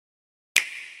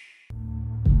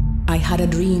had a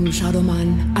dream,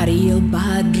 Shadowman, a real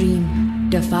bad dream.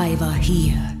 The five are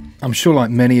here. I'm sure like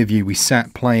many of you, we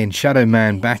sat playing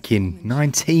Shadowman back in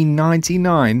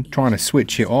 1999, trying to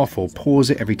switch it off or pause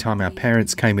it every time our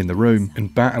parents came in the room,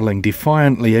 and battling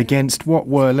defiantly against what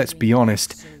were, let's be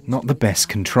honest, not the best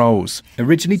controls.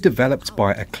 Originally developed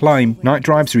by Acclaim, Night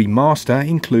Drive's remaster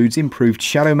includes improved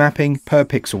shadow mapping, per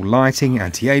pixel lighting,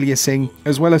 anti-aliasing,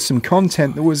 as well as some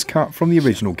content that was cut from the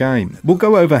original game. We'll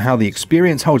go over how the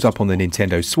experience holds up on the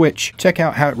Nintendo Switch, check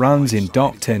out how it runs in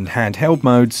docked and handheld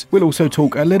modes. We'll also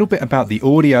talk a little bit about the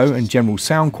audio and general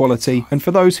sound quality, and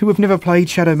for those who have never played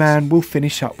Shadowman, we'll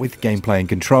finish up with gameplay and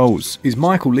controls. Is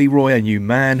Michael Leroy a new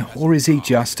man, or is he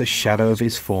just a shadow of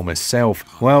his former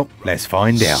self? Well, let's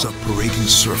find out. Separating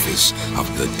surface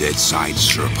of the dead side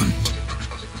serpent.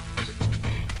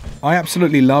 I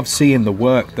absolutely love seeing the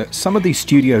work that some of these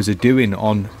studios are doing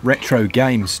on retro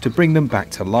games to bring them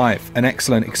back to life. An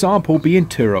excellent example being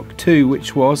Turok 2,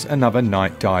 which was another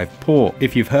Night Dive port.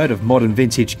 If you've heard of Modern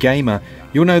Vintage Gamer,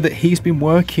 you'll know that he's been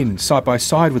working side by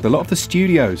side with a lot of the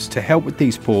studios to help with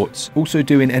these ports, also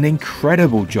doing an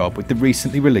incredible job with the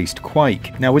recently released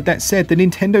Quake. Now with that said, the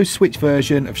Nintendo Switch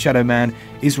version of Shadowman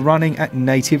is running at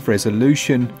native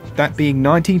resolution, that being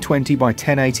 1920 by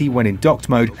 1080 when in docked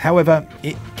mode. However,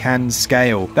 it can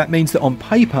scale. That means that on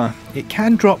paper, it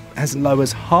can drop as low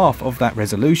as half of that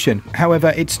resolution.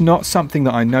 However, it's not something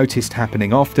that I noticed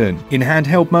happening often. In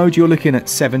handheld mode, you're looking at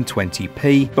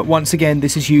 720p, but once again,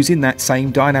 this is using that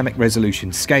same dynamic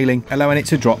resolution scaling, allowing it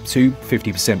to drop to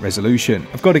 50% resolution.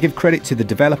 I've got to give credit to the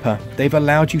developer. They've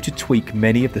allowed you to tweak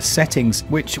many of the settings,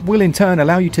 which will in turn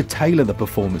allow you to tailor the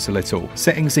performance a little.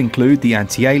 Settings include the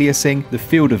anti-aliasing, the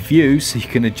field of view, so you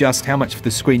can adjust how much of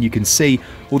the screen you can see,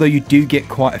 although you do get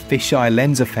quite a fisheye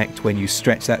lens effect when you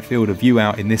stretch that field of view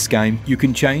out in this game. You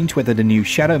can change whether the new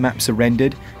shadow maps are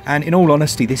rendered, and in all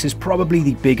honesty, this is probably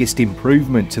the biggest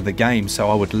improvement to the game, so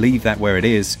I would leave that where it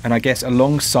is. And I guess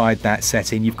alongside that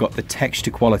setting, you've got the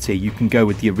texture quality. You can go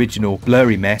with the original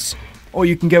blurry mess, or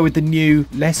you can go with the new,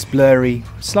 less blurry,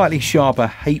 slightly sharper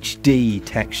HD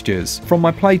textures. From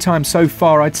my playtime so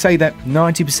far, I'd say that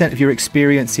 90% of your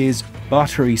experience is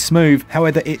buttery smooth,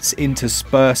 however it's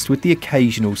interspersed with the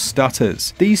occasional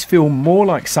stutters. These feel more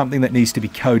like something that needs to be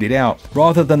coded out,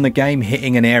 rather than the game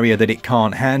hitting an area that it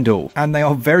can't handle, and they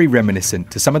are very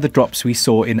reminiscent to some of the drops we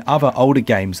saw in other older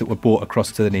games that were brought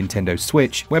across to the Nintendo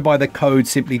Switch, whereby the code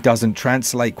simply doesn't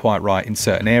translate quite right in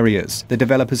certain areas. The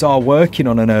developers are working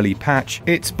on an early patch.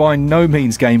 It's by no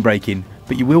means game breaking,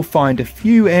 but you will find a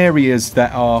few areas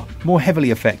that are more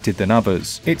heavily affected than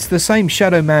others. It's the same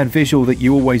Shadowman visual that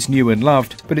you always knew and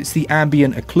loved, but it's the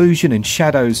ambient occlusion and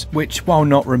shadows which, while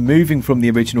not removing from the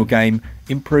original game,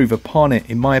 improve upon it.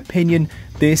 In my opinion,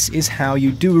 this is how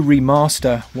you do a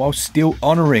remaster while still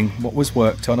honouring what was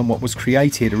worked on and what was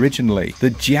created originally.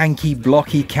 The janky,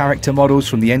 blocky character models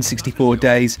from the N64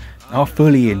 days are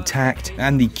fully intact,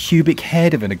 and the cubic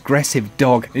head of an aggressive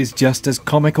dog is just as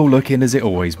comical looking as it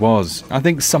always was. I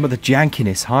think some of the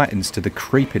jankiness heightens to the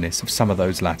creepiness of some of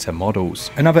those latter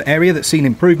models. Another area that's seen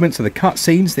improvements are the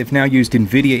cutscenes. They've now used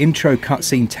NVIDIA intro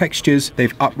cutscene textures.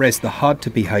 They've up-res the HUD to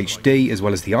be HD as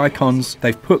well as the icons.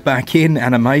 They've put back in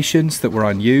animations that were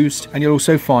unused, and you'll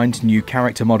also find new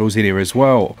character models in here as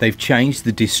well. They've changed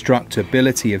the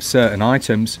destructibility of certain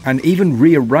items and even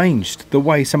rearranged the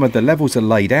way some of the levels are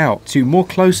laid out to more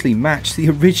closely match the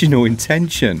original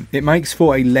intention. It makes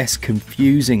for a less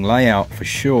confusing layout for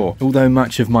sure, although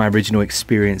much of my original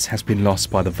experience has been lost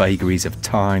by the vagaries of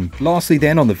time. Lastly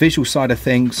then, on the visual side of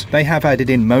things, they have added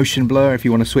in motion blur if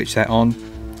you want to switch that on.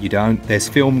 You don't. There's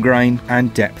film grain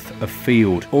and depth of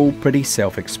field, all pretty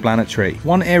self-explanatory.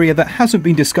 One area that hasn't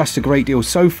been discussed a great deal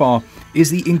so far is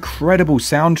the incredible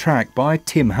soundtrack by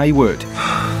Tim Haywood.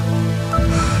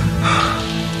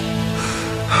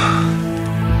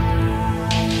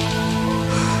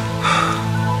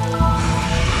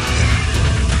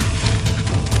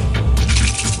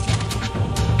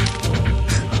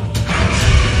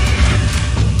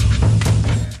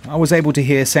 I was able to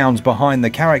hear sounds behind the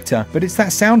character, but it's that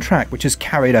soundtrack which has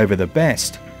carried over the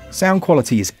best. Sound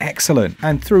quality is excellent,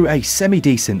 and through a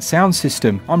semi-decent sound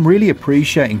system, I'm really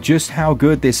appreciating just how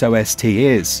good this OST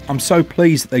is. I'm so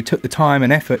pleased that they took the time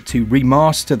and effort to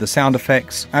remaster the sound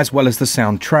effects as well as the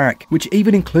soundtrack, which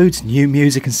even includes new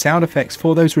music and sound effects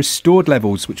for those restored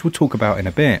levels, which we'll talk about in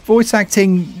a bit. Voice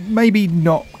acting, maybe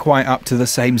not quite up to the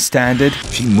same standard.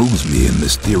 She moves me in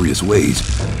mysterious ways,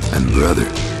 and brother,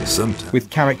 sometimes with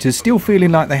characters still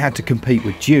feeling like they had to compete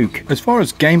with Duke. As far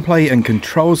as gameplay and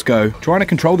controls go, trying to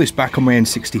control this back on my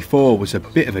N64 was a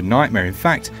bit of a nightmare. In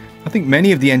fact, I think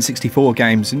many of the N64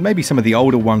 games, and maybe some of the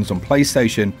older ones on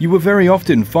PlayStation, you were very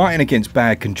often fighting against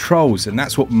bad controls, and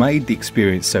that's what made the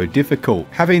experience so difficult.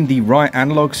 Having the right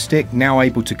analog stick now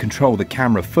able to control the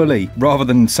camera fully, rather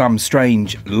than some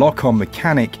strange lock-on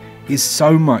mechanic, is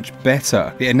so much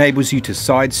better. It enables you to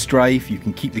side strafe, you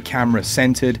can keep the camera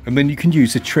centered, and then you can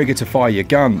use the trigger to fire your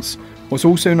guns. What's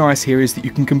also nice here is that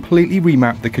you can completely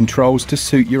remap the controls to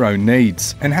suit your own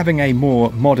needs, and having a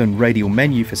more modern radial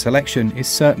menu for selection is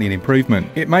certainly an improvement.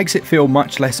 It makes it feel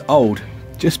much less old,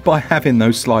 just by having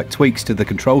those slight tweaks to the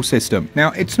control system. Now,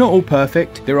 it's not all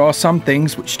perfect. There are some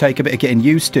things which take a bit of getting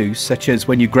used to, such as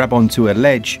when you grab onto a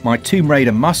ledge. My Tomb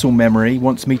Raider muscle memory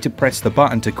wants me to press the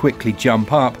button to quickly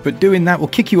jump up, but doing that will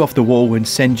kick you off the wall and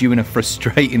send you in a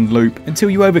frustrating loop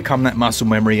until you overcome that muscle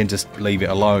memory and just leave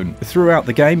it alone. Throughout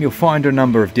the game, you'll find a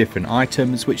number of different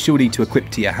items which you'll need to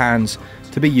equip to your hands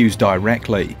to be used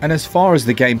directly. And as far as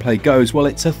the gameplay goes, well,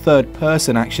 it's a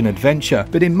third-person action adventure,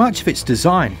 but in much of its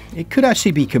design, it could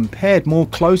actually be compared more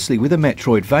closely with a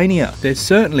Metroidvania. There's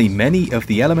certainly many of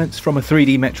the elements from a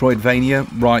 3D Metroidvania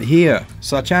right here,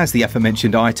 such as the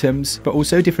aforementioned items, but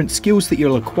also different skills that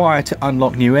you'll acquire to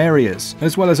unlock new areas.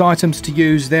 As well as items to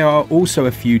use, there are also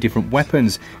a few different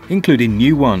weapons, including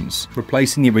new ones,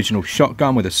 replacing the original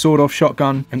shotgun with a sawed-off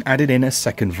shotgun and added in a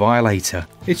second violator.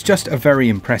 It's just a very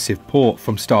impressive port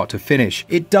from start to finish.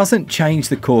 It doesn't change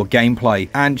the core gameplay,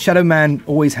 and Shadowman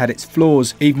always had its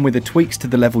flaws. Even with the tweaks to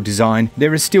the level design,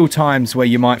 there are still times where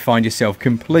you might find yourself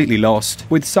completely lost.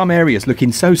 With some areas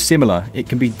looking so similar, it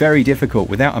can be very difficult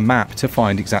without a map to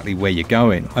find exactly where you're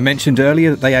going. I mentioned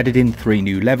earlier that they added in 3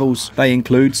 new levels. They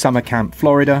include Summer Camp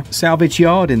Florida, Salvage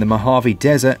Yard in the Mojave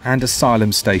Desert, and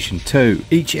Asylum Station 2.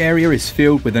 Each area is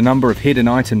filled with a number of hidden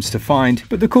items to find,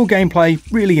 but the core gameplay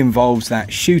really involves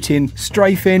that shooting,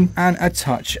 strafing, and a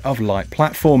touch of light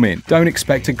platforming. Don't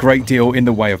expect a great deal in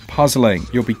the way of puzzling.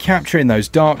 You'll be capturing those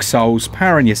dark souls,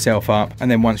 powering yourself up,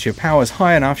 and then once your power's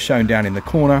high enough shown down in the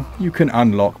corner, you can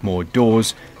unlock more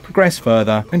doors, progress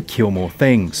further, and kill more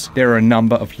things. There are a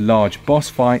number of large boss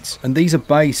fights, and these are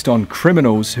based on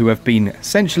criminals who have been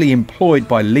essentially employed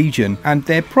by Legion, and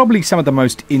they're probably some of the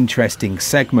most interesting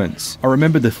segments. I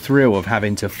remember the thrill of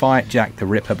having to fight Jack the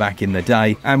Ripper back in the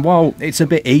day, and while it's a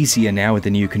bit easier now with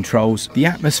the new controls, the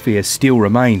atmosphere still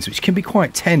remains, which can be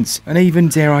quite tense, and even,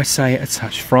 dare I say, a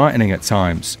touch frightening at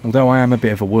times. Although I am a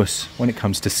bit of a wuss when it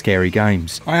comes to scary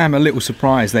games. I am a little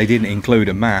surprised they didn't include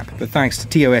a map, but thanks to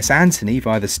TOS Anthony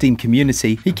via the Steam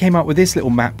community, he came up with this little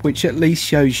map which at least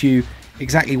shows you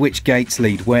exactly which gates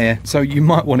lead where, so you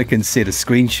might want to consider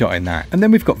screenshotting that. And then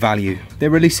we've got value.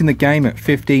 They're releasing the game at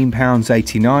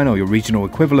 £15.89 or your regional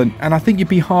equivalent, and I think you'd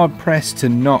be hard pressed to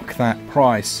knock that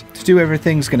price. To do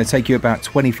everything's going to take you about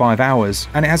 25 hours,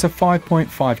 and it has a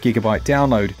 5.5GB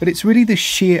download, but it's really the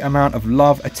sheer amount of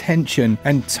love, attention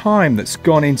and time that's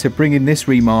gone into bringing this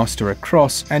remaster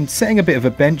across and setting a bit of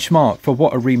a benchmark for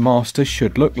what a remaster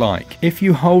should look like. If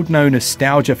you hold no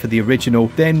nostalgia for the original,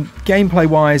 then gameplay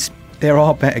wise, there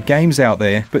are better games out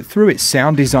there, but through its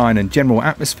sound design and general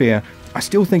atmosphere, I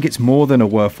still think it's more than a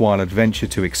worthwhile adventure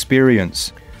to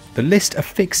experience. The list of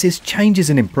fixes, changes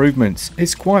and improvements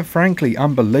is quite frankly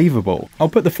unbelievable. I'll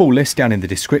put the full list down in the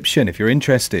description if you're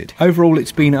interested. Overall,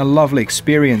 it's been a lovely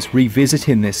experience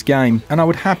revisiting this game, and I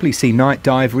would happily see Night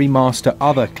Dive remaster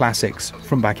other classics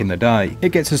from back in the day.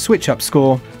 It gets a switch up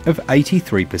score of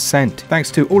 83%. Thanks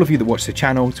to all of you that watch the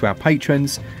channel, to our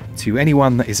patrons, to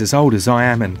anyone that is as old as I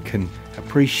am and can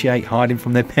appreciate hiding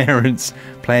from their parents,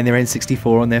 playing their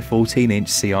N64 on their 14-inch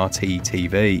CRT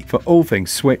TV. For all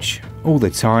things Switch, all the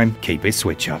time, keep it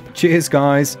Switch up. Cheers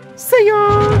guys, see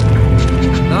ya!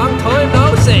 Long time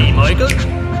no see,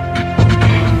 Michael.